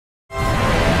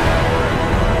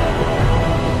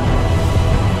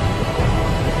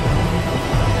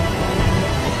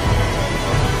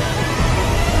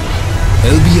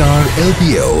LBR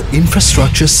LBO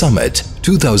Infrastructure Summit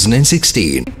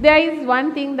 2016. If there is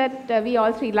one thing that we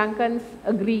all Sri Lankans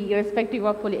agree, irrespective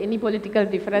of any political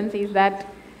difference, is that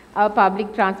our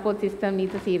public transport system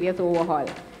needs a serious overhaul,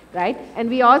 right? And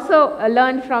we also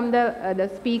learned from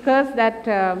the speakers that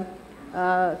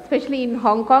especially in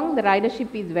Hong Kong, the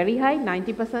ridership is very high,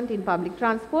 90% in public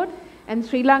transport, and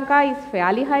Sri Lanka is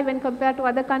fairly high when compared to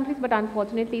other countries, but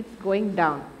unfortunately it's going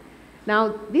down.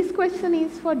 Now, this question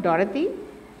is for Dorothy.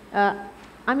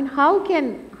 I mean, how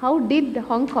did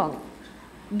Hong Kong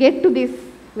get to this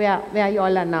where you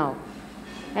all are now?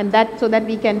 And that, so that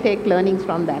we can take learnings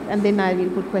from that. And then I will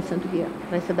put question to the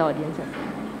rest of the audience as well.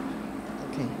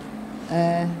 Okay.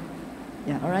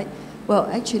 Yeah, all right. Well,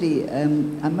 actually,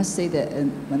 I must say that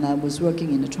when I was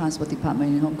working in the transport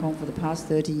department in Hong Kong for the past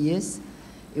 30 years,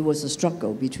 it was a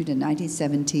struggle between the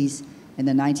 1970s and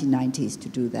the 1990s to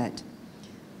do that.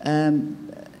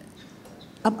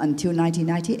 Up until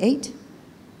 1998,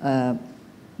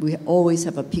 we always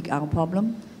have a peak hour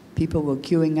problem. People were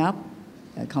queuing up,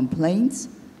 complaints.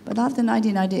 But after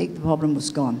 1998, the problem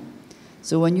was gone.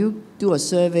 So when you do a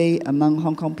survey among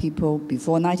Hong Kong people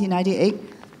before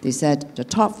 1998, they said the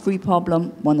top three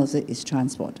problems, one of it is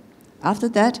transport. After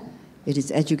that, it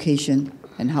is education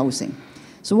and housing.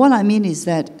 So what I mean is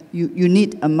that you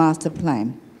need a master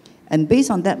plan. And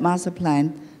based on that master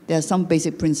plan, there are some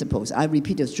basic principles. I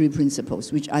repeat the three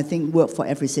principles, which I think work for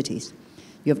every city.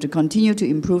 You have to continue to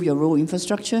improve your road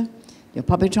infrastructure, your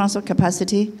public transport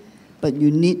capacity, but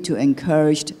you need to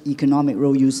encourage economic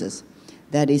road users.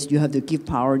 That is, you have to give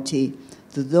priority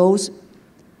to those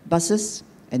buses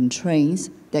and trains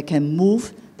that can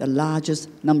move the largest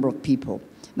number of people.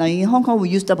 Now, in Hong Kong, we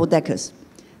use double-deckers.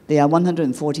 There are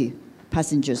 140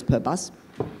 passengers per bus.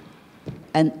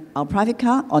 And our private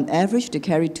car, on average, they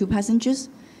carry 2 passengers,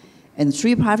 and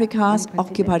 3 private cars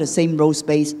occupy the same road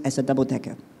space as a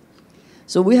double-decker.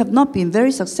 So we have not been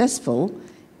very successful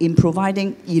in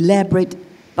providing elaborate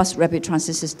bus rapid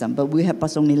transit system, but we have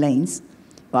bus-only lanes.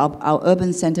 Our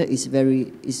urban center is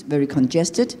very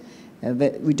congested.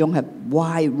 We don't have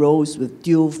wide roads with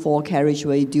dual 4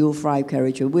 carriageway, dual 5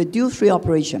 carriageway. We're dual 3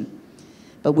 operation,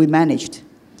 but we managed.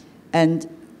 And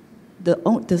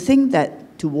the thing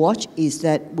that to watch is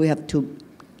that we have to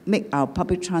make our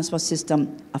public transport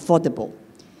system affordable.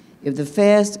 If the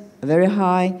fares are very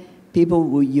high, people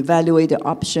will evaluate the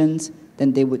options,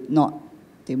 then they would not,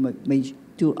 they may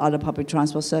do other public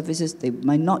transport services, they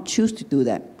might not choose to do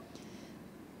that.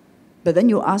 But then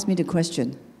you ask me the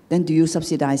question, then do you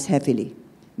subsidize heavily?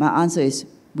 My answer is,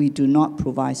 we do not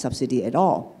provide subsidy at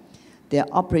all. They are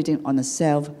operating on a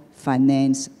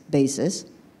self-finance basis,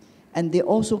 and they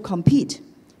also compete.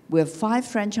 We have 5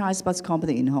 franchise bus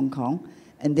companies in Hong Kong,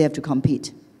 and they have to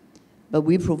compete. But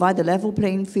we provide the level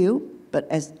playing field, but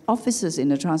as officers in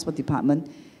the transport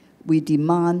department, we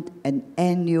demand an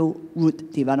annual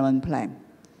route development plan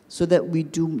so that we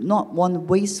do not want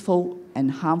wasteful and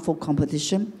harmful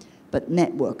competition, but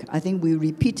network. I think we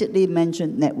repeatedly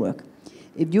mentioned network.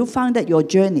 If you find that your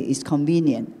journey is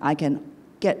convenient, I can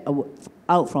get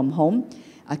out from home,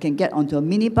 I can get onto a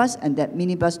minibus, and that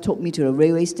minibus took me to the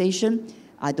railway station.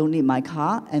 I don't need my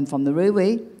car, and from the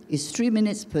railway, it's 3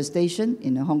 minutes per station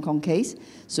in the Hong Kong case.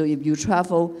 So if you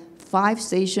travel 5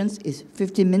 stations, it's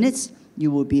 50 minutes, you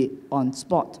will be on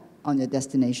spot on your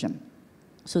destination.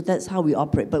 So that's how we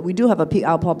operate. But we do have a peak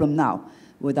hour problem now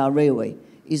with our railway.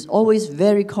 It's always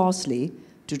very costly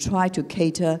to try to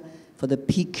cater for the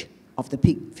peak of the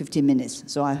peak 50 minutes.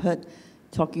 So I heard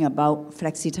talking about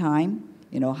flexi time,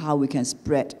 how we can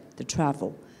spread the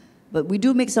travel. But we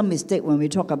do make some mistake when we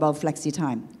talk about flexi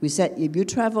time. We said if you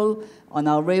travel on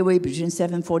our railway between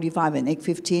 7:45 and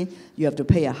 8:15, you have to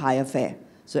pay a higher fare.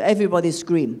 So everybody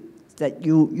screamed that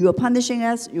you are punishing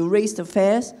us, you raise the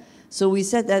fares. So we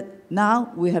said that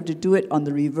now we have to do it on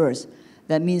the reverse.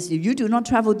 That means if you do not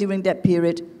travel during that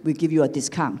period, we give you a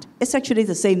discount. It's actually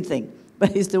the same thing,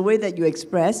 but it's the way that you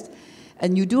expressed.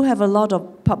 And you do have a lot of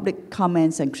public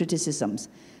comments and criticisms,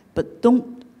 but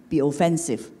don't be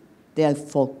offensive. They are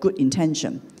for good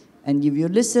intention. And if you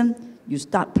listen, you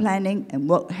start planning and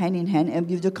work hand in hand. And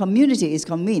if the community is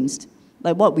convinced,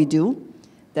 like what we do,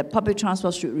 that public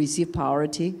transport should receive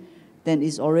priority, then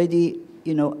it's already,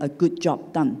 a good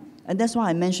job done. And that's why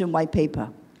I mentioned white paper.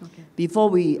 Okay. Before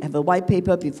we have a white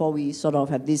paper, before we sort of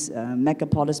have this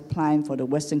megapolis plan for the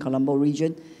Western Colombo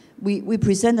region, we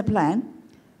present a plan,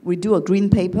 we do a green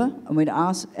paper, and we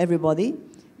ask everybody,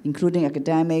 including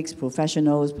academics,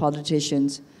 professionals,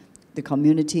 politicians, the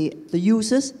community, the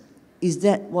users, is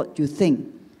that what you think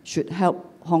should help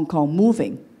Hong Kong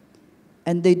moving?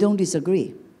 And they don't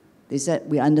disagree. They said,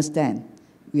 we understand,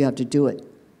 we have to do it.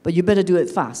 But you better do it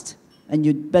fast. And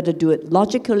you better do it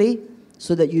logically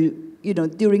so that you know,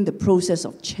 during the process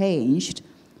of change,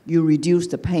 you reduce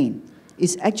the pain.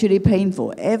 It's actually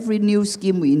painful. Every new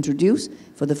scheme we introduce,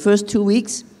 for the first 2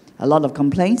 weeks, a lot of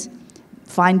complaints,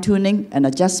 fine-tuning and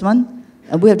adjustment,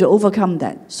 and we have to overcome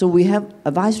that. So we have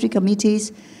advisory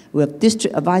committees, we have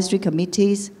district advisory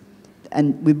committees,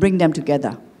 and we bring them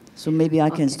together. So maybe I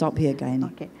can stop here,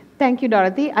 Gaini. Okay. Thank you,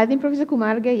 Dorothy. I think, Professor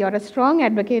Kumarge, you're a strong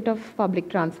advocate of public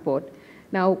transport.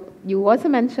 Now, you also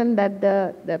mentioned that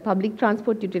the public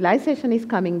transport utilization is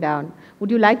coming down.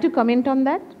 Would you like to comment on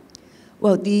that?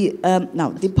 Well, now,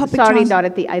 the public Sorry,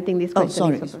 Dorothy, I think this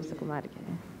question is for Professor Kumarge.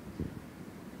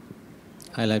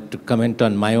 I like to comment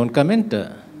on my own comment.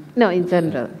 No, in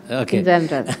general. Okay. In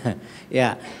general.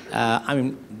 Yeah. I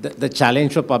mean, the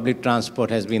challenge for public transport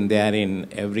has been there in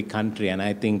every country, and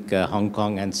I think Hong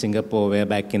Kong and Singapore were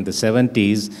back in the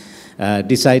 70s,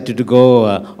 decided to go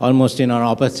almost in an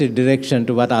opposite direction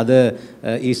to what other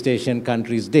East Asian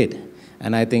countries did.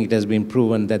 And I think it has been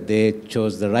proven that they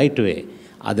chose the right way.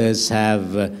 Others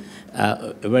have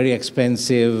very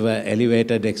expensive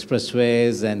elevated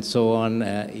expressways and so on,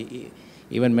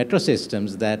 even metro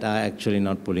systems that are actually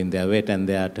not pulling their weight, and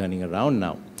they are turning around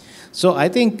now. So I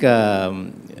think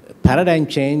paradigm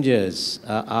changes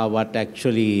are what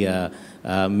actually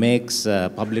makes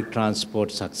public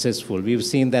transport successful. We've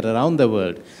seen that around the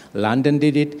world. London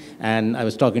did it, and I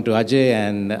was talking to Ajay,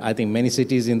 and I think many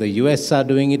cities in the US are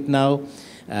doing it now.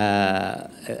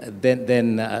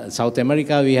 Then South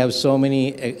America, we have so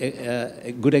many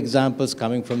good examples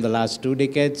coming from the last 2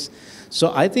 decades.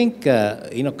 So I think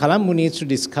Colombo needs to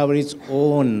discover its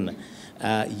own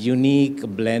unique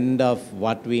blend of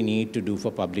what we need to do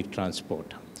for public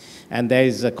transport. And there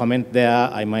is a comment there,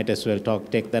 I might as well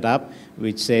take that up,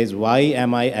 which says, why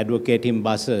am I advocating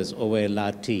buses over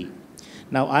LRT?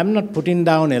 Now, I'm not putting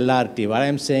down LRT. What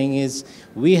I'm saying is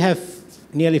we have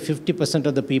nearly 50%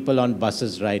 of the people on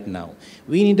buses right now.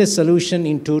 We need a solution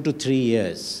in 2 to 3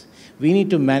 years. We need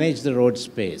to manage the road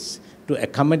space to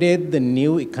accommodate the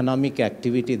new economic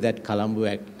activity that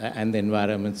Colombo and the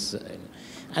environments.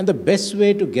 And the best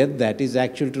way to get that is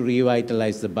actually to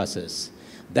revitalize the buses.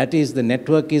 That is, the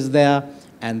network is there,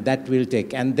 and that will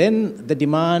take. And then the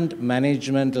demand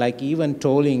management, like even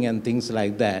tolling and things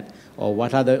like that, or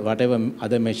whatever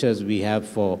other measures we have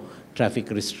for traffic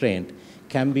restraint,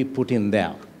 can be put in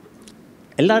there.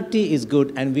 LRT is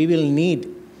good, and we will need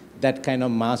that kind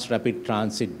of mass rapid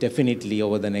transit definitely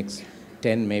over the next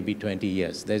 10, maybe 20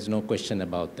 years. There's no question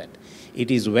about that.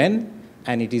 It is when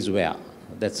and it is where.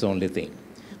 That's the only thing.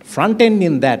 Front end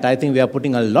in that, I think we are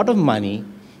putting a lot of money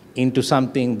into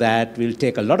something that will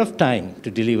take a lot of time to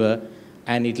deliver,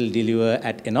 and it will deliver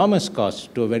at enormous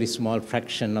cost to a very small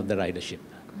fraction of the ridership.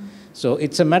 So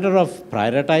it's a matter of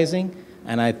prioritizing,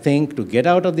 and I think to get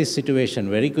out of this situation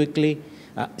very quickly,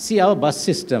 see our bus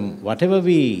system, whatever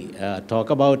we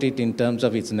talk about it in terms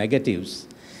of its negatives,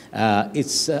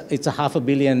 it's a $500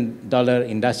 million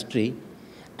industry,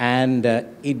 and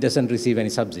it doesn't receive any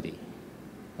subsidy,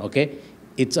 okay?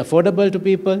 It's affordable to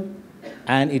people,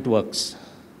 and it works,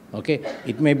 okay?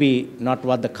 It may be not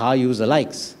what the car user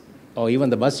likes, or even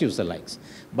the bus user likes,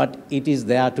 but it is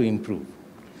there to improve.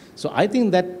 So I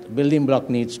think that building block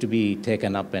needs to be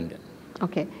taken up and done.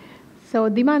 Okay. So,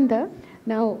 Dimanda,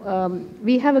 now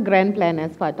we have a grand plan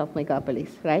as part of Megapolis,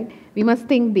 right? We must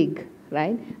think big,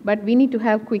 right? But we need to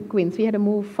have quick wins. We have to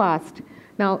move fast.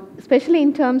 Now, especially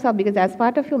in terms of, because as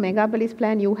part of your Megapolis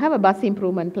plan, you have a bus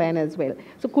improvement plan as well.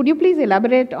 So, could you please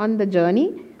elaborate on the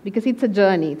journey? Because it's a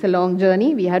journey, it's a long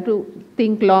journey. We have to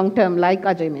think long term, like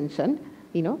Ajay mentioned,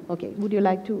 Okay, would you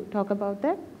like to talk about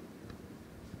that?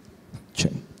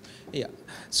 Sure. Yeah.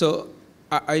 So,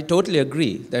 I totally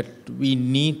agree that we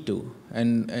need to,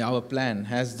 and our plan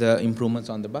has the improvements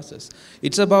on the buses.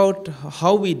 It's about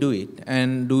how we do it,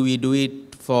 and do we do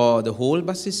it for the whole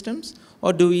bus systems,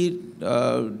 or do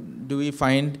we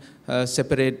find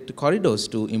separate corridors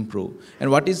to improve?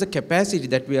 And what is the capacity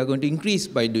that we are going to increase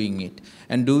by doing it?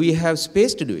 And do we have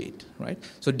space to do it, right?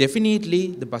 So definitely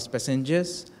the bus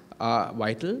passengers are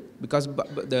vital, because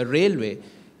the railway,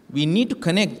 we need to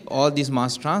connect all this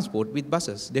mass transport with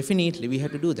buses. Definitely, we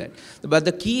have to do that. But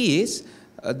the key is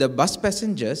the bus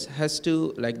passengers has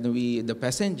to, like the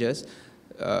passengers,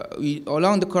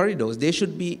 along the corridors, they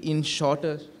should be in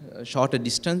shorter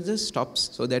distances,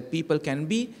 stops, so that people can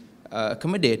be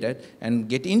accommodated and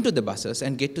get into the buses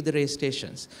and get to the rail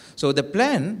stations. So the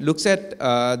plan looks at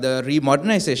the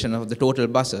remodernization of the total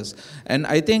buses, and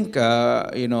I think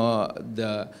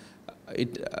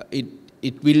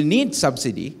it will need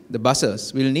subsidy. The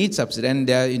buses will need subsidy, and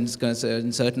there in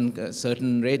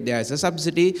certain rate there is a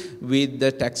subsidy with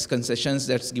the tax concessions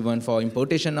that's given for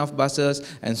importation of buses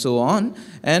and so on.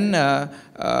 And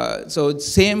so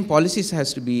same policies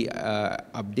has to be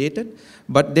updated,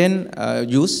 but then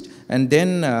used, and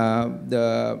then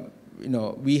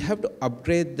we have to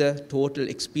upgrade the total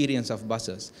experience of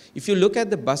buses. If you look at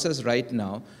the buses right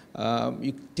now,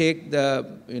 you take the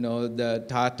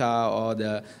Tata or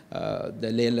the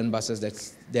Leyland buses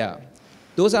that's there.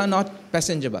 Those are not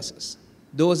passenger buses.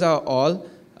 Those are all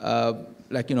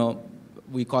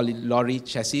we call it lorry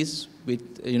chassis with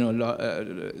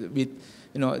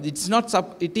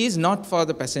it is not for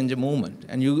the passenger movement.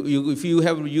 And if you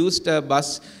have used a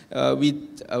bus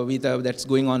that's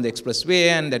going on the expressway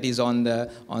and that is on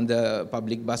the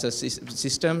public buses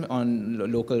system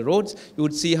on local roads, you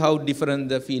would see how different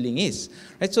the feeling is.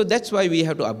 Right? So that's why we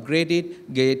have to upgrade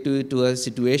it, get to a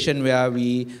situation where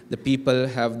the people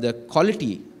have the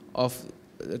quality of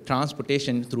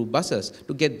transportation through buses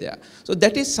to get there. So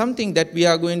that is something that we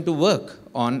are going to work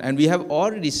on, and we have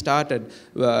already started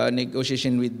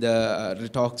negotiation with the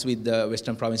talks with the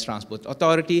Western Province Transport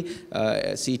Authority,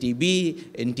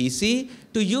 CTB, NTC,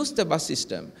 to use the bus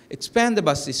system, expand the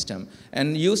bus system,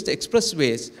 and use the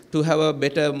expressways to have a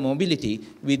better mobility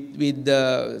with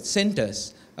the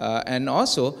centers, and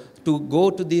also to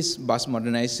go to this bus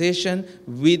modernization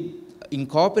with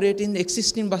incorporating the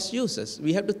existing bus users.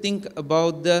 We have to think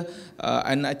about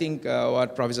and I think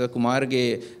what Professor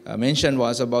Kumarage mentioned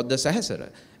was about the Sahasara.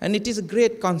 And it is a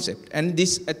great concept. And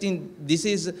I think this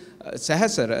is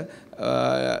Sahasara,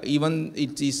 even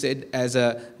it is said as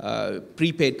a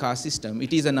prepaid car system.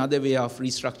 It is another way of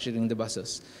restructuring the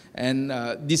buses. And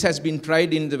this has been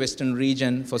tried in the Western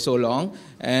region for so long,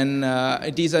 and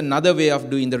it is another way of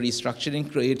doing the restructuring,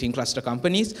 creating cluster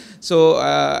companies. So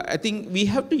I think we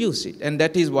have to use it, and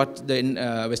that is what the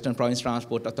Western Province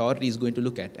Transport Authority is going to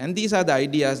look at. And these are the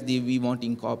ideas that we want to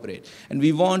incorporate. And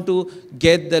we want to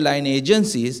get the line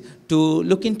agencies to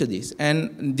look into this.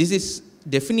 And this is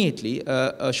definitely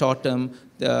a short-term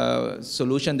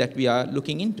solution that we are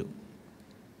looking into.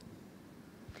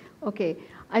 Okay.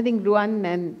 I think Ruan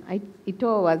and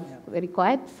Ito was very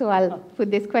quiet, so I'll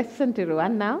put this question to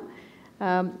Ruan now.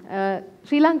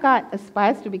 Sri Lanka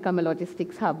aspires to become a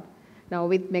logistics hub. Now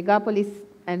with megapolis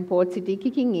and port city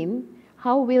kicking in,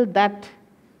 how will that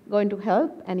going to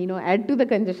help and add to the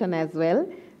congestion as well?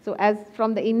 So as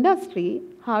from the industry,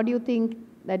 how do you think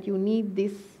that you need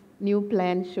this new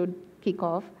plan should kick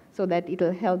off so that it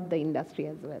will help the industry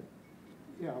as well?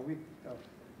 Yeah,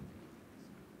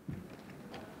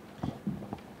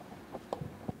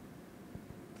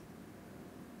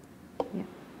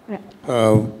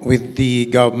 with the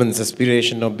government's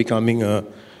aspiration of becoming a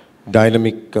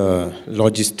dynamic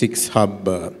logistics hub,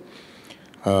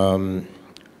 I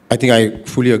think I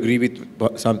fully agree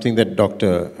with something that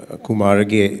Dr.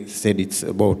 Kumarage said. It's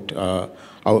about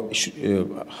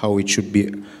how it should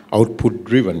be output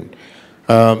driven.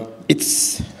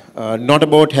 It's not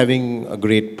about having a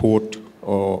great port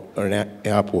or an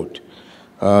airport.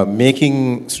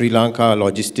 Making Sri Lanka a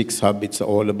logistics hub, it's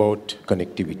all about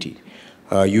connectivity.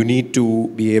 You need to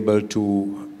be able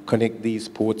to connect these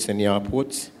ports and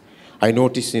airports. I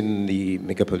notice in the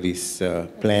megapolis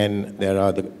plan there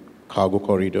are the cargo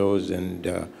corridors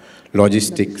and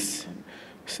logistics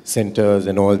centers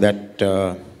and all that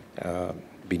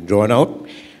been drawn out.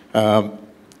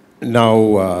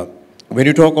 Now, when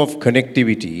you talk of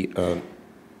connectivity,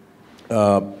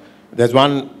 there's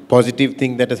one positive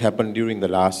thing that has happened during the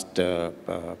last 2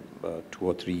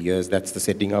 or 3 years. That's the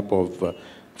setting up of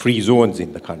free zones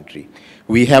in the country.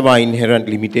 We have our inherent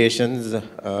limitations.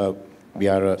 We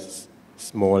are a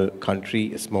small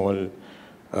country, a small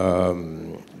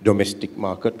domestic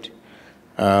market.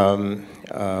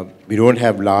 We don't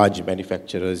have large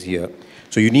manufacturers here.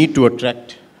 So you need to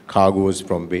attract cargoes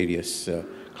from various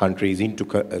countries into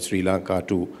Sri Lanka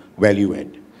to value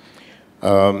add.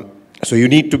 So you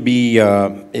need to be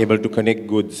able to connect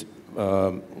goods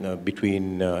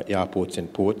between airports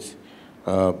and ports.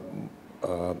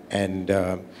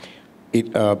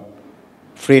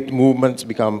 Freight movements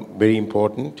become very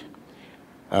important.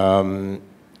 One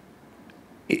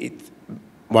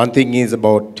thing is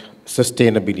about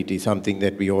sustainability, something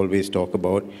that we always talk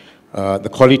about, the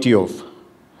quality of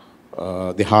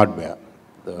the hardware,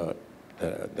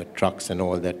 the trucks and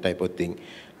all that type of thing.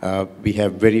 We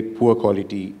have very poor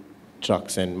quality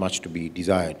trucks and much to be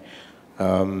desired.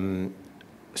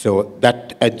 So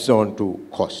that adds on to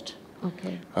cost.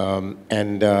 Okay.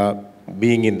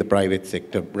 Being in the private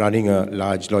sector, running a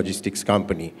large logistics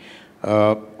company,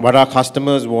 what our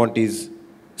customers want is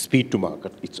speed to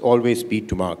market. It's always speed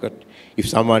to market. If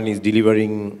someone is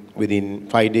delivering within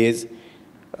 5 days,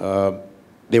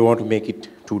 they want to make it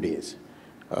 2 days.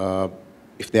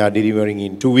 If they are delivering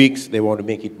in 2 weeks, they want to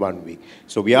make it 1 week.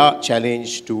 So we are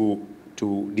challenged to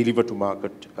deliver to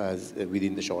market as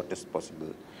within the shortest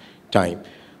possible time.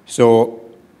 So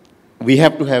we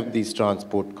have to have these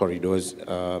transport corridors.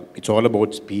 It's all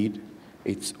about speed.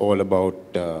 It's all about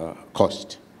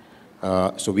cost.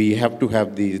 So we have to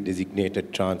have these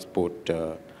designated transport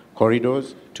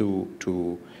corridors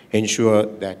to ensure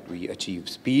that we achieve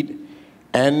speed,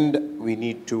 and we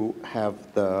need to have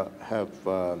the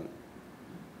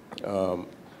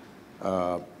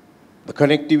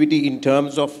connectivity in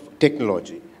terms of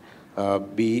technology.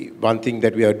 One thing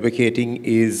that we are advocating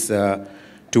is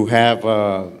to have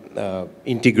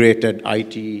integrated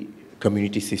IT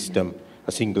community system,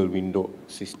 a single window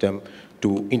system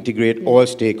to integrate all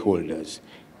stakeholders.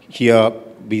 Here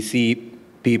we see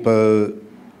people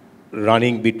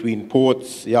running between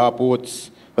ports, airports,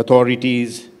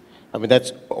 authorities. I mean,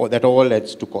 that all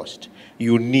adds to cost.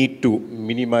 You need to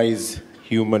minimize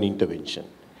human intervention.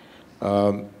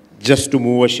 Just to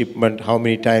move a shipment, how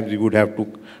many times we would have to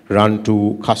run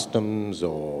to customs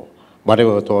or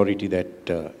whatever authority that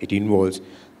it involves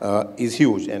is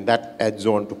huge, and that adds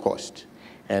on to cost.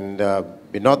 And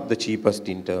we're not the cheapest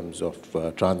in terms of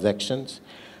transactions.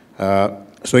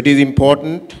 So it is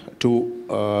important to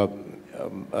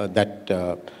that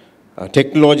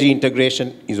technology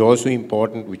integration is also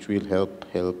important, which will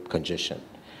help congestion.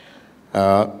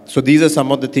 So these are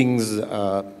some of the things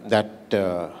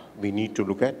that we need to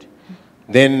look at.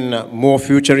 Then more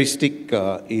futuristic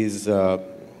are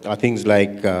things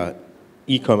like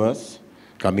e-commerce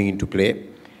coming into play.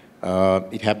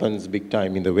 It happens big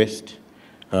time in the West.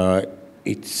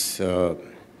 It's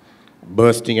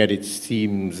bursting at its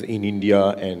seams in India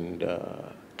and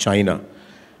China.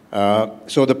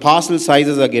 So the parcel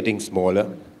sizes are getting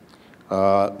smaller.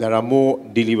 There are more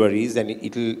deliveries, and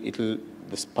the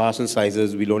parcel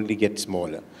sizes will only get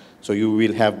smaller. So you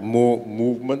will have more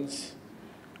movements.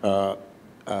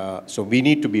 So we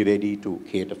need to be ready to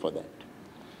cater for that.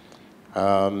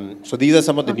 So these are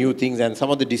some of the new things, and some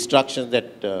of the distractions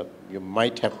that you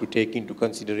might have to take into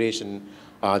consideration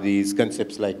are these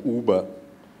concepts like Uber,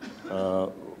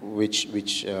 which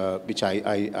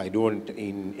I don't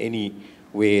in any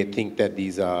way think that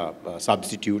these are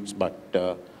substitutes, but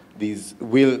these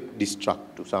will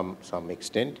distract to some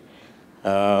extent.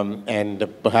 And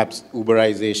perhaps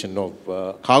Uberization of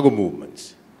cargo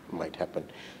movements might happen.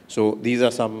 So these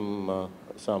are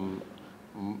some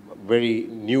very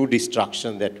new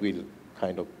distraction that will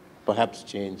kind of perhaps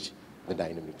change the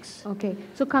dynamics. Okay,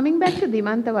 so coming back to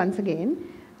Dimanta once again,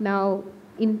 now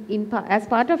as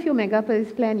part of your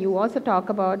megapolis plan, you also talk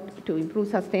about to improve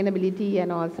sustainability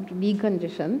and also to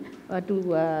decongestion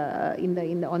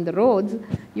on the roads.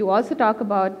 You also talk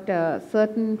about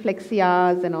certain flexi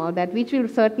hours and all that, which will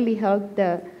certainly help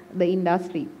the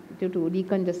industry to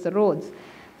decongest the roads.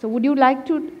 So would you like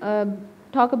to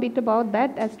talk a bit about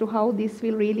that as to how this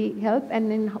will really help,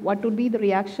 and then what would be the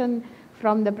reaction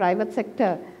from the private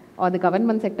sector or the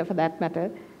government sector for that matter,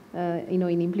 in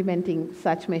implementing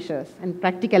such measures and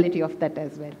practicality of that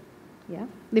as well? Yeah,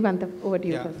 Dimanta, over to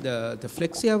you first. The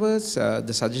flexi hours,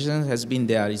 the suggestion has been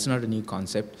there. It's not a new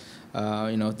concept.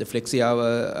 The flexi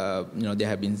hour, there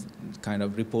have been kind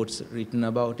of reports written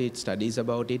about it, studies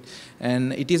about it,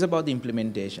 and it is about the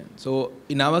implementation. So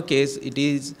in our case, it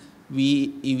is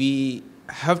we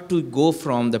have to go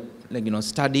from the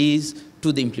studies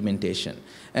to the implementation,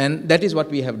 and that is what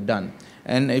we have done.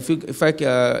 And if I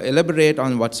elaborate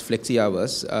on what's flexi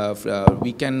hours,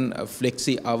 we can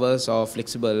flexi hours or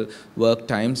flexible work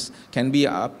times can be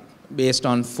up based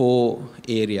on 4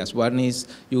 areas. One is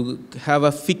you have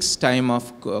a fixed time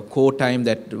of core time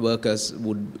that workers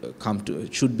would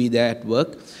should be there at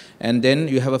work. And then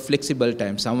you have a flexible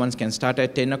time. Someone can start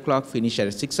at 10 o'clock, finish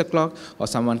at 6 o'clock, or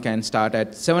someone can start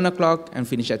at 7 o'clock and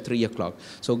finish at 3 o'clock.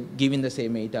 So given the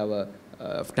same 8-hour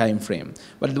time frame.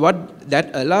 But what that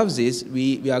allows is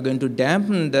we are going to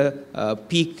dampen the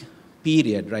peak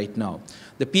period right now.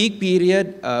 The peak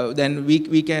period, then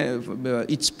we can,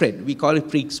 it's spread. We call it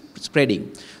peak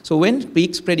spreading. So when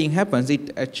peak spreading happens,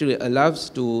 it actually allows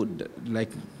to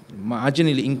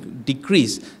marginally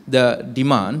decrease the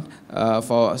demand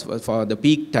for the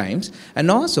peak times, and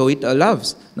also it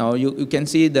allows, now you can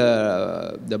see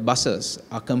the buses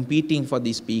are competing for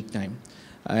this peak time,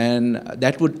 and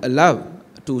that would allow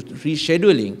to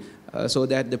rescheduling so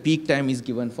that the peak time is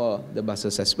given for the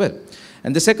buses as well.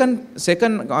 And the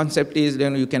second concept is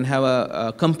you can have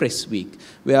a compressed week,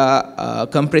 where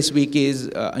compressed week is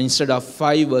instead of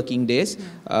 5 working days,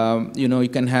 you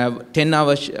can have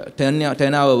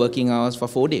 10-hour working hours for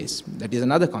 4 days. That is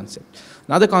another concept.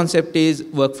 Another concept is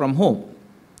work from home.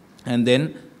 And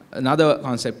then another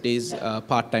concept is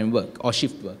part-time work or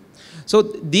shift work. So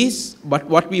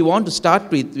what we want to start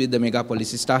with the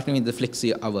megapolis is starting with the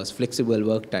flexi hours, flexible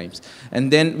work times.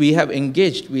 And then we have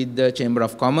engaged with the Chamber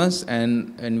of Commerce,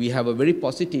 and we have a very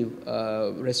positive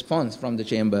response from the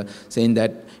Chamber saying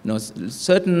that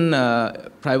certain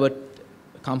private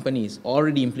companies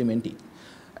already implement it.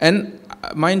 And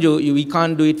mind you, we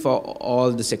can't do it for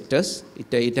all the sectors.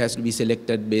 It has to be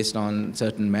selected based on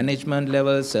certain management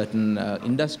levels, certain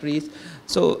industries.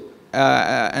 So,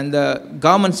 and the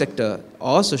government sector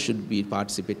also should be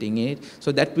participating in it.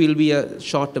 So that will be a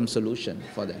short-term solution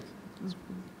for that.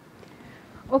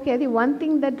 Okay, the one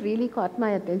thing that really caught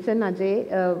my attention,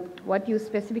 Ajay, what you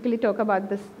specifically spoke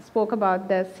about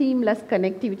the seamless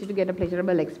connectivity to get a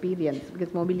pleasurable experience,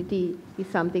 because mobility is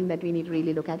something that we need to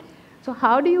really look at. So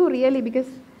how do you really do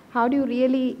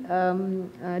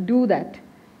that?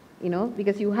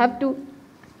 Because you have to,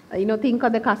 think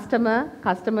of the customer.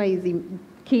 Customer is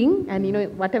king, and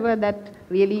whatever that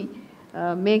really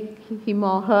make him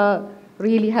or her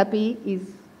really happy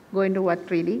is going to what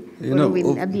really going to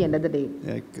win at the end of the day.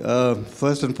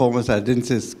 First and foremost, I didn't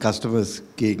say customer's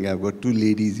king. I've got 2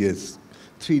 ladies here,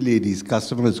 3 ladies.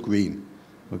 Customer's queen.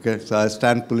 Okay, so I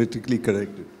stand politically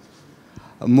corrected.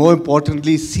 More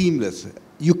importantly, seamless.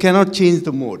 You cannot change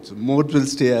the modes. Modes will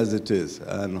stay as it is.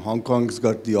 And Hong Kong's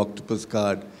got the octopus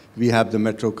card. We have the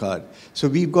metro card. So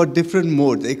we've got different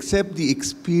modes, except the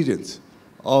experience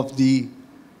of the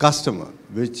customer,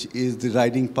 which is the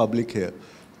riding public here.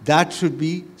 That should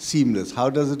be seamless.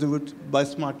 How does it do it? By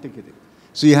smart ticketing.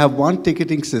 So you have one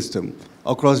ticketing system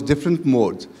across different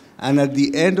modes. And at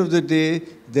the end of the day,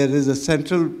 there is a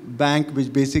central bank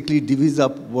which basically divvies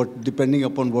up depending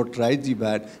upon what rides you've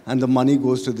had, and the money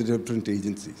goes to the different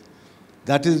agencies.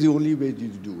 That is the only way to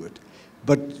do it.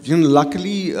 But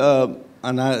luckily,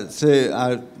 and I say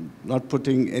I'm not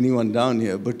putting anyone down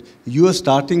here, but you are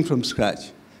starting from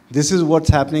scratch. This is what's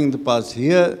happening in the past.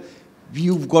 Here,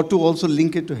 you've got to also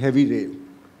link it to heavy rail.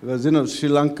 Because Sri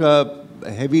Lanka,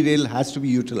 heavy rail has to be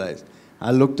utilized.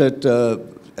 I looked at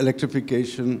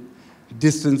electrification,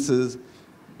 distances.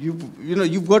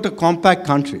 You've got a compact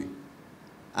country.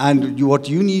 And what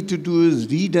you need to do is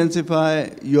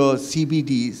re-densify your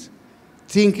CBDs,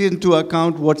 think into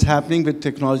account what's happening with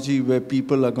technology where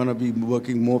people are going to be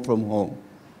working more from home.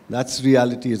 That's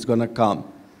reality, it's going to come.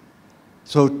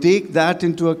 So take that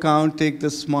into account, take the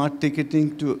smart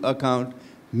ticketing to account,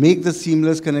 make the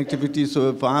seamless connectivity. So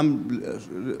if I'm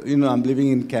living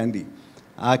in Kandy,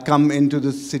 I come into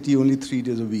the city only 3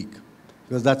 days a week,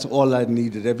 because that's all I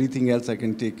needed. Everything else I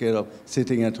can take care of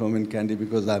sitting at home in Kandy,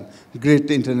 because I have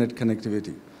great internet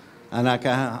connectivity. And I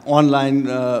can have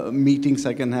online meetings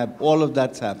I can have. All of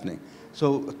that's happening.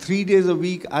 So 3 days a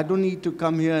week, I don't need to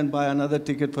come here and buy another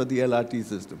ticket for the LRT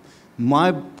system.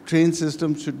 My train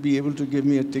system should be able to give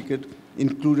me a ticket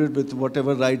included with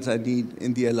whatever rides I need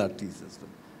in the LRT system.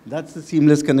 That's the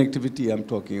seamless connectivity I'm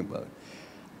talking about.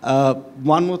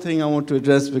 One more thing I want to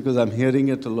address, because I'm hearing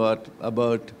it a lot,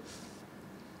 about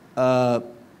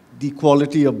the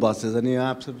quality of buses. And you're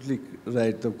absolutely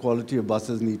right, the quality of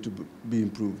buses need to be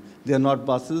improved. They are not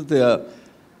buses, they are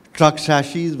truck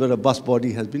chassis where a bus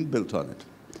body has been built on it.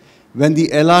 When the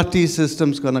LRT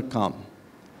system's going to come,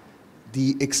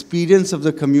 the experience of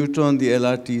the commuter on the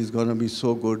LRT is going to be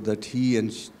so good that he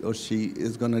or she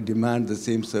is going to demand the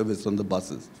same service on the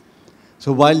buses.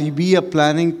 So while we are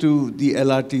planning to the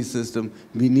LRT system,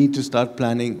 we need to start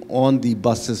planning on the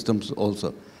bus systems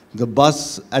also. The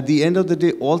bus, at the end of the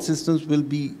day, all systems will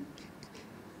be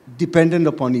dependent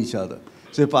upon each other.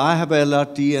 So if I have a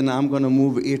LRT and I'm going to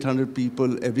move 800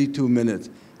 people every 2 minutes,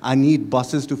 I need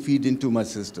buses to feed into my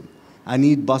system. I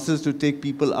need buses to take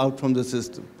people out from the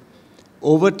system.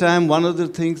 Over time, one of the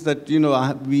things that,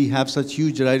 we have such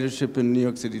huge ridership in New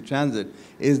York City Transit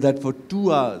is that for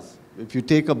 2 hours, if you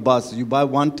take a bus, you buy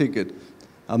one ticket,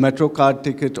 a Metro card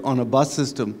ticket on a bus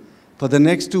system, for the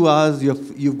next 2 hours,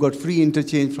 you've got free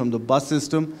interchange from the bus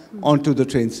system onto the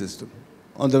train system,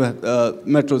 on the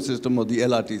Metro system or the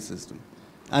LRT system,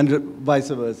 and vice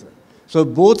versa. So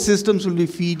both systems will be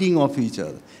feeding off each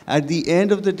other. At the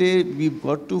end of the day, we've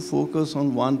got to focus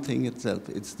on one thing itself.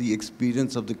 It's the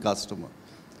experience of the customer.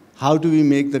 How do we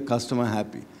make the customer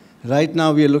happy? Right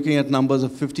now, we are looking at numbers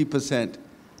of 50%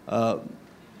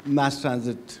 mass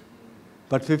transit,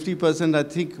 but 50%, I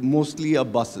think, mostly are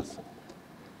buses.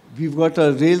 We've got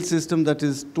a rail system that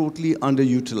is totally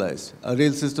underutilized. A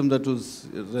rail system that was,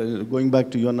 going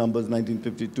back to your numbers,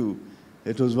 1952,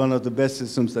 it was one of the best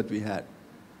systems that we had.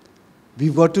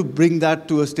 We've got to bring that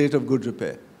to a state of good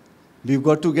repair. We've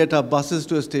got to get our buses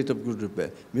to a state of good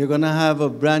repair. We're going to have a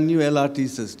brand new LRT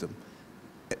system.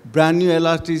 Brand new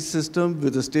LRT system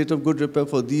with a state of good repair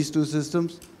for these two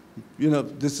systems,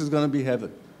 this is going to be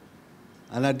heaven.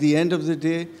 And at the end of the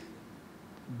day,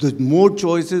 the more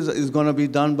choices is going to be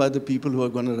done by the people who are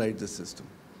going to ride the system.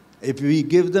 If we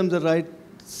give them the right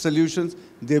solutions,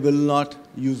 they will not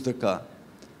use the car.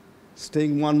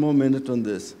 Staying one more minute on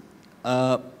this.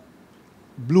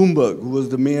 Bloomberg, who was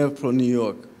the mayor for New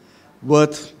York,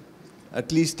 worth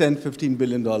at least $10–15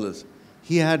 billion.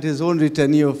 He had his own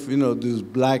retinue of, these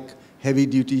black,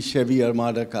 heavy-duty Chevy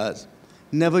Armada cars.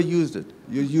 Never used it.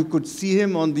 You could see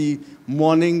him on the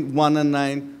morning 1 and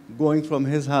 9 going from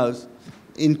his house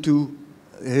into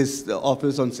his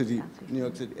office on New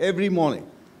York City. Every morning,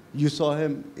 you saw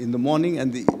him in the morning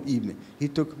and the evening. He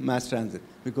took mass transit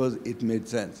because it made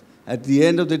sense. At the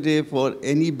end of the day, for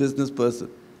any business person,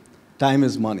 time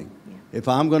is money. Yeah. If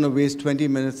I'm going to waste 20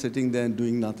 minutes sitting there and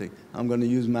doing nothing, I'm going to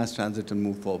use mass transit and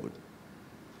move forward.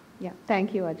 Yeah,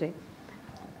 thank you, Ajay.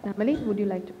 Namali, would you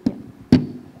like to? Yeah.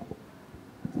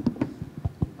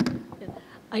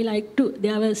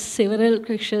 There were several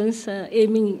questions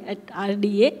aiming at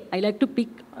RDA. I like to pick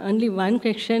only one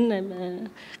question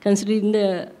considering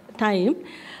the time.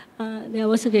 There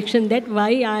was a question that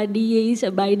why RDA is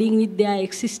abiding with their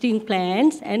existing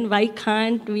plans and why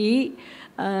can't we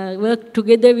work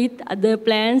together with other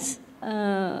plans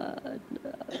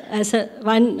as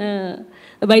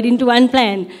abide into one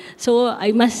plan. So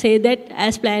I must say that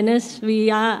as planners, we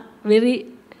are very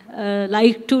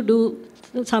like to do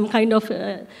some kind of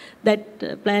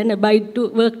that plan, abide to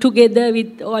work together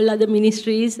with all other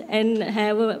ministries and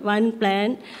have one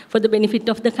plan for the benefit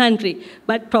of the country.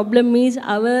 But problem is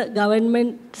our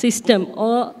government system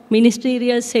or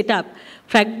ministerial setup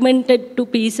fragmented to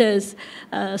pieces,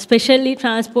 especially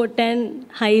transport and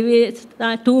highways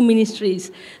are two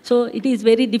ministries. So it is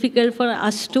very difficult for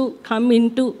us to come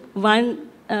into one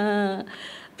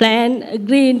plan,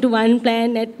 agree into one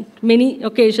plan at many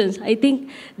occasions. I think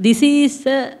this is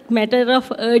a matter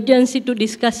of urgency to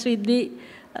discuss with the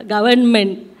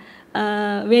government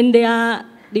when they are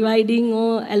dividing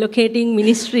or allocating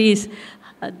ministries.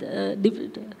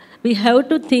 We have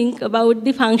to think about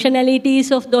the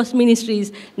functionalities of those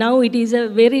ministries. Now it is a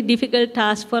very difficult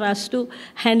task for us to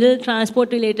handle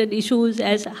transport-related issues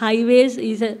as highways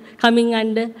is coming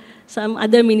under some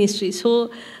other ministries. So,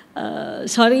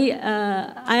 sorry,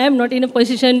 I am not in a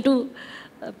position to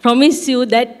promise you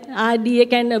that RDA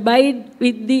can abide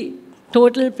with the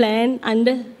total plan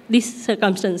under these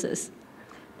circumstances.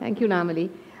 Thank you, Namali.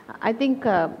 I think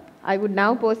I would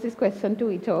now pose this question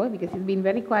to Ito because he's been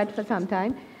very quiet for some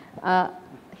time.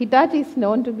 Hitachi is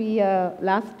known to be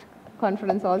last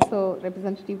conference also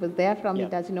representative was there from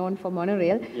Hitachi known for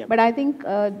monorail. But I think,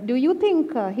 do you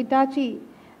think Hitachi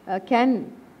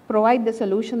can provide the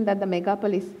solution that the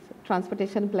megapolis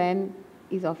transportation plan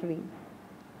is offering?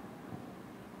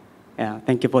 Yeah,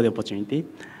 thank you for the opportunity.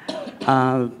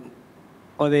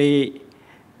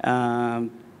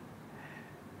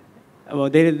 Well,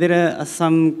 there are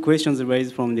some questions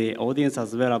raised from the audience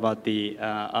as well about the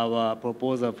our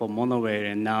proposal for monorail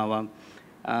and now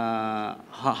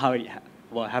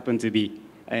what happened to be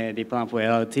the plan for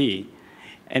LRT.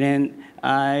 And then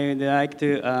I'd like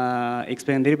to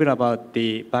explain a little bit about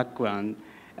the background.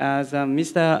 As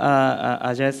Mr.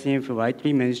 Ajay Singh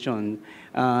rightly mentioned,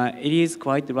 it is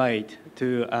quite right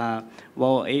to,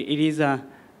 well, it is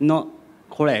not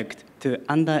correct to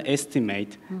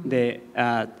underestimate the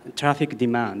traffic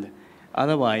demand.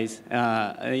 Otherwise,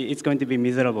 it's going to be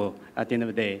miserable at the end of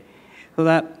the day. So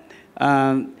that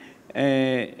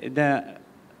the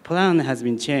plan has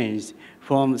been changed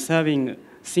from serving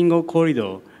single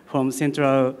corridor from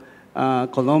central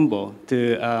Colombo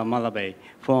to Malabar,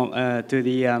 to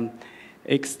the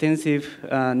extensive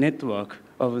network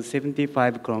of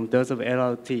 75 kilometers of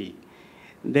LRT.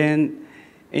 Then,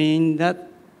 in that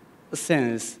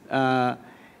sense, the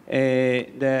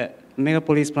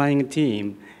megapolis planning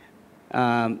team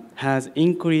has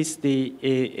increased the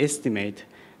estimate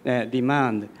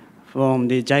demand from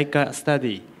the JICA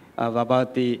study of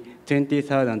about the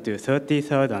 20,000 to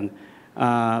 30,000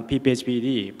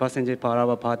 ppHPD, passenger per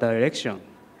hour per direction,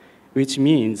 which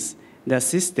means the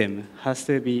system has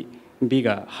to be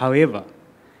bigger. However,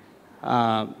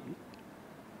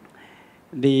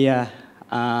 the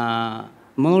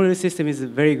monorail system is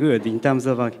very good in terms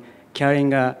of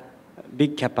carrying a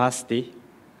big capacity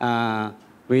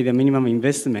with a minimum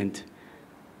investment.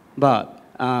 But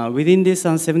within this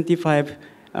 75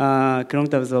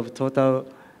 kilometers of total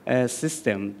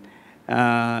system,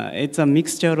 it's a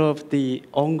mixture of the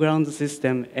on-ground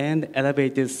system and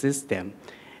elevated system.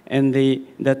 And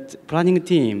that planning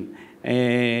team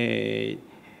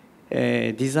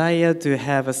desire to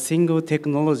have a single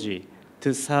technology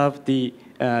to serve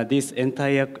this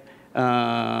entire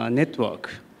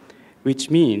network, which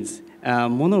means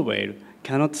monorail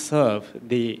cannot serve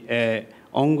the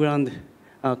on-ground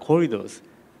corridors.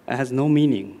 It has no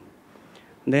meaning.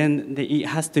 Then it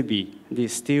has to be the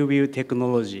steel wheel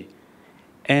technology.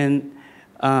 And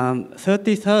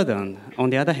 30,000, on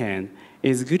the other hand,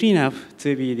 is good enough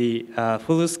to be the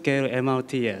full-scale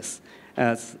MRTS,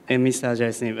 as Mr.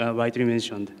 Ajay rightly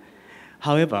mentioned.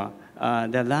 However,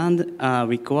 the land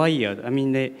required,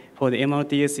 for the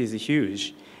MRTS is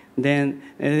huge. Then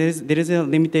there is a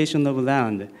limitation of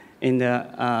land in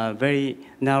the very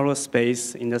narrow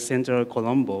space in the central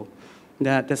Colombo,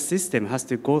 that the system has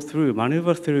to go through,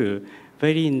 maneuver through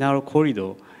very narrow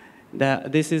corridor.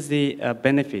 This is the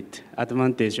benefit,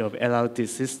 advantage of LRT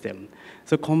system.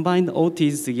 So combine all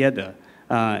these together,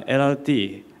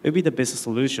 LRT will be the best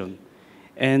solution.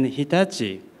 And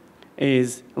Hitachi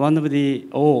is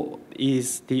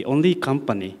is the only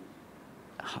company,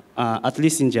 at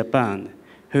least in Japan,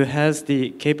 who has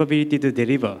the capability to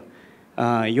deliver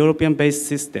European-based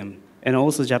system and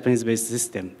also Japanese-based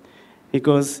system,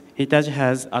 because Hitachi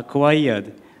has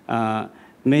acquired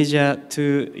major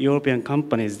 2 European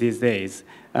companies these days.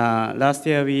 Last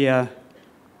year, we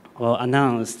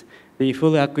announced the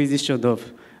full acquisition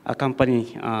of a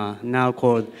company now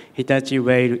called Hitachi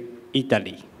Rail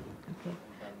Italy.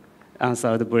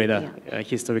 Answered Breda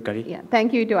historically. Yeah,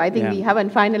 thank you too. I think we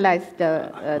haven't finalized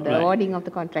the awarding of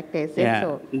the contract as yet. Yeah,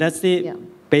 so that's the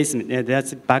basement.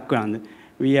 That's the background.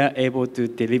 We are able to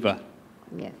deliver.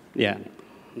 Yes. Yeah.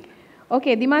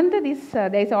 Okay, Dimanta,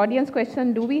 there is audience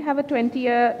question. Do we have a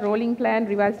 20-year rolling plan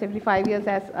revised every 5 years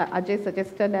as Ajay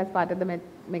suggested as part of the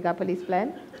Megapolis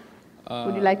plan?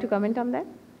 Would you like to comment on that?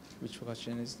 Which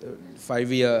question is the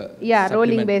 5-year? Yeah,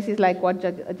 rolling basis like what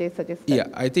Ajay suggested. Yeah,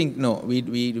 I think no.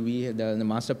 The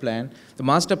master plan. The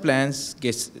master plans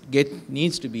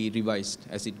needs to be revised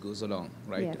as it goes along,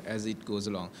 right? Yes. As it goes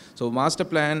along. So master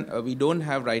plan, we don't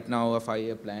have right now a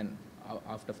 5-year plan.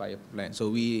 After 5-year plan,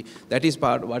 so that is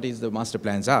part. What is the master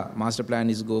plans are? Master plan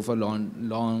is go for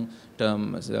long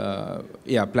term,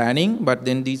 planning. But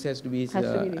then this has to be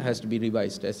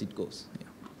revised as it goes. Yeah.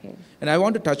 Okay. And I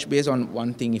want to touch base on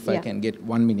one thing, if I can get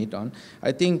 1 minute on.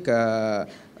 I think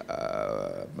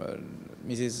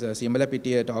Mrs.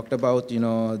 Siambalapitiya talked about,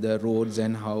 the roads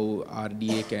and how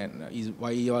RDA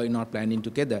why you are not planning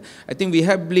together. I think we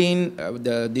have been,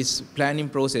 this planning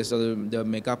process, or the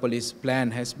Megapolis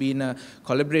plan has been a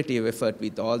collaborative effort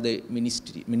with all the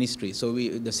ministries. So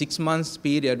the 6 months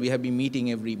period, we have been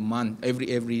meeting every month,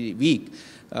 every week,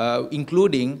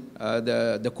 including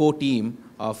the core team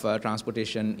of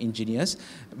transportation engineers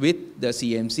with the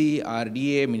CMC,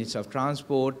 RDA, Minister of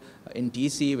Transport,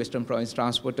 NTC, Western Province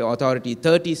Transport Authority,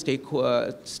 30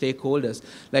 stakeholders,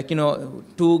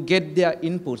 to get their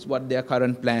inputs, what their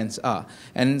current plans are.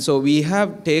 And so we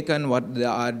have taken what the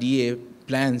RDA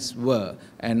plans were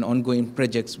and ongoing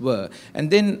projects were, and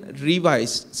then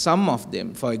revised some of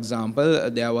them. For example,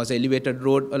 there was elevated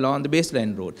road along the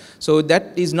baseline road. So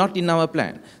that is not in our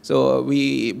plan. So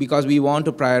because we want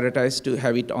to prioritize to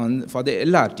have it on for the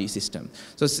LRT system.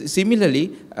 So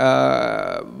similarly,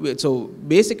 so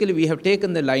basically we have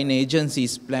taken the line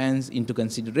agencies' plans into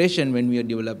consideration when we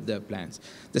develop the plans.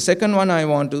 The second one I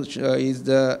want to show is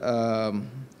the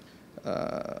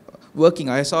working.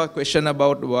 I saw a question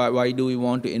about why do we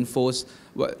want to enforce,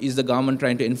 is the government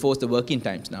trying to enforce the working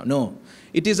times now? No,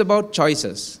 it is about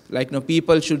choices.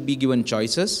 People should be given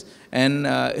choices, and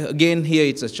again here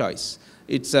it's a choice.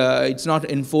 It's not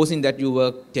enforcing that you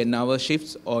work 10-hour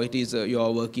shifts, or it is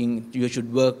you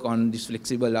should work on these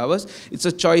flexible hours. It's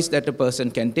a choice that a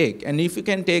person can take, and if you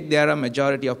can take, there are a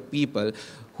majority of people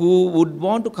who would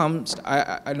want to come.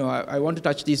 I know I want to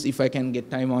touch this if I can get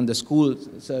time on the school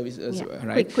services,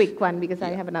 right? Quick one, because I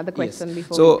have another question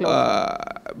before we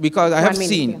close. Because I have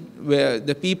seen where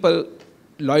the people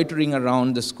loitering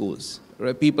around the schools,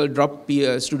 right? People drop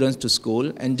students to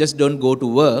school and just don't go to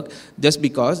work just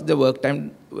because the work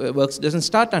doesn't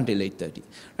start until 8:30,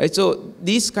 right? So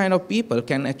these kind of people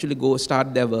can actually go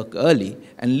start their work early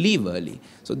and leave early.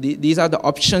 So these are the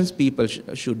options people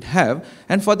should have,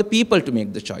 and for the people to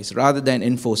make the choice rather than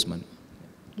enforcement.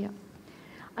 Yeah.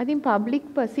 I think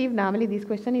public perceive, normally this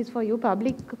question is for you,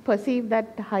 public perceive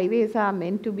that highways are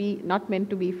not meant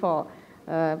to be for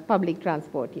public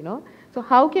transport, So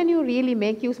how can you really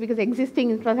make use, because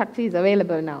existing infrastructure is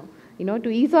available now. to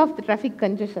ease off the traffic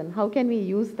congestion? How can we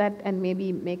use that and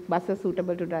maybe make buses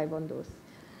suitable to drive on those?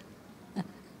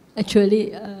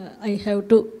 Actually, I have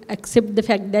to accept the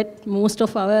fact that most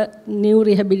of our new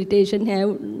rehabilitation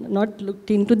have not looked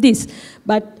into this.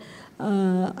 But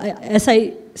as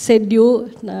I said,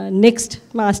 next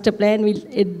master plan will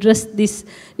address this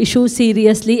issue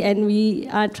seriously, and we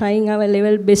are trying our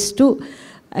level best to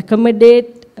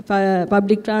accommodate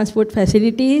public transport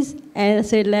facilities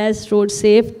as well as road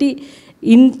safety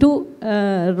into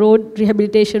road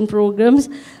rehabilitation programs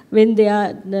when they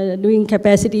are doing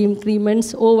capacity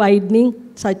increments or widening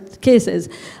such cases.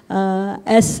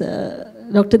 As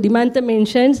Dr. Dimantha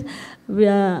mentions,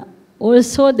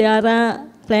 also there are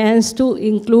plans to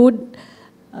include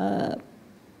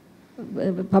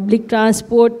public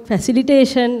transport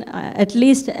facilitation, at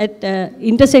least at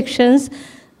intersections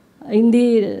in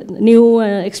the new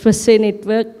expressway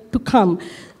network to come.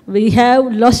 We have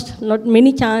lost not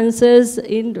many chances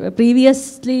in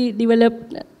previously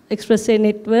developed expressway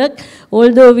network,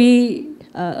 although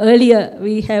earlier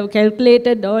we have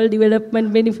calculated all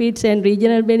development benefits and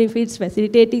regional benefits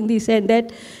facilitating this and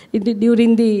that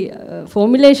during the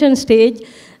formulation stage.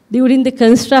 During the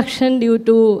construction, due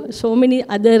to so many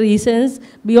other reasons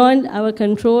beyond our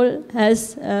control,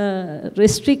 has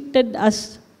restricted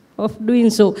us of doing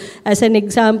so. As an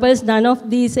example, none of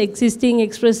these existing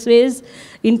expressways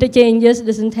interchanges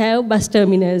doesn't have bus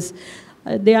terminals.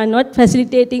 They are not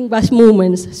facilitating bus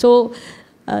movements. So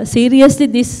seriously,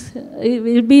 this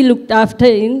will be looked after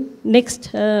in next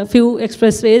few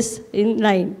expressways in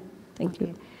line. Thank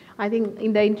you. I think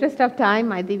in the interest of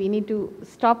time, I think we need to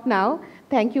stop now.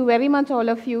 Thank you very much, all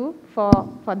of you, for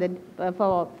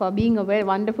being a very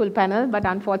wonderful panel. But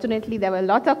unfortunately, there were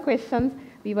lots of questions.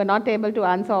 We were not able to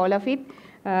answer all of it.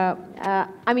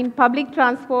 I mean, public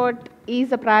transport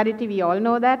is a priority. We all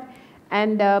know that.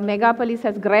 And Megapolis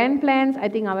has grand plans. I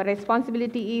think our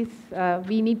responsibility is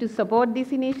we need to support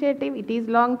this initiative. It is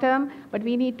long term, but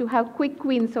we need to have quick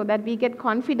wins so that we get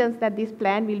confidence that this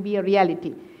plan will be a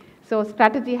reality. So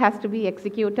strategy has to be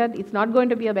executed. It's not going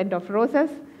to be a bed of roses.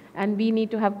 And we need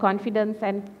to have confidence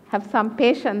and have some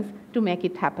patience to make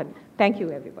it happen. Thank you,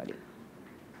 everybody.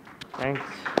 Thanks.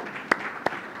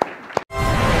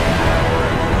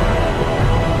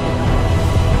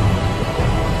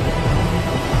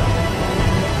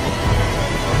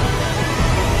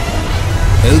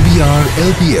 LBR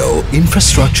LBO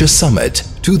Infrastructure Summit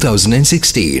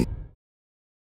 2016.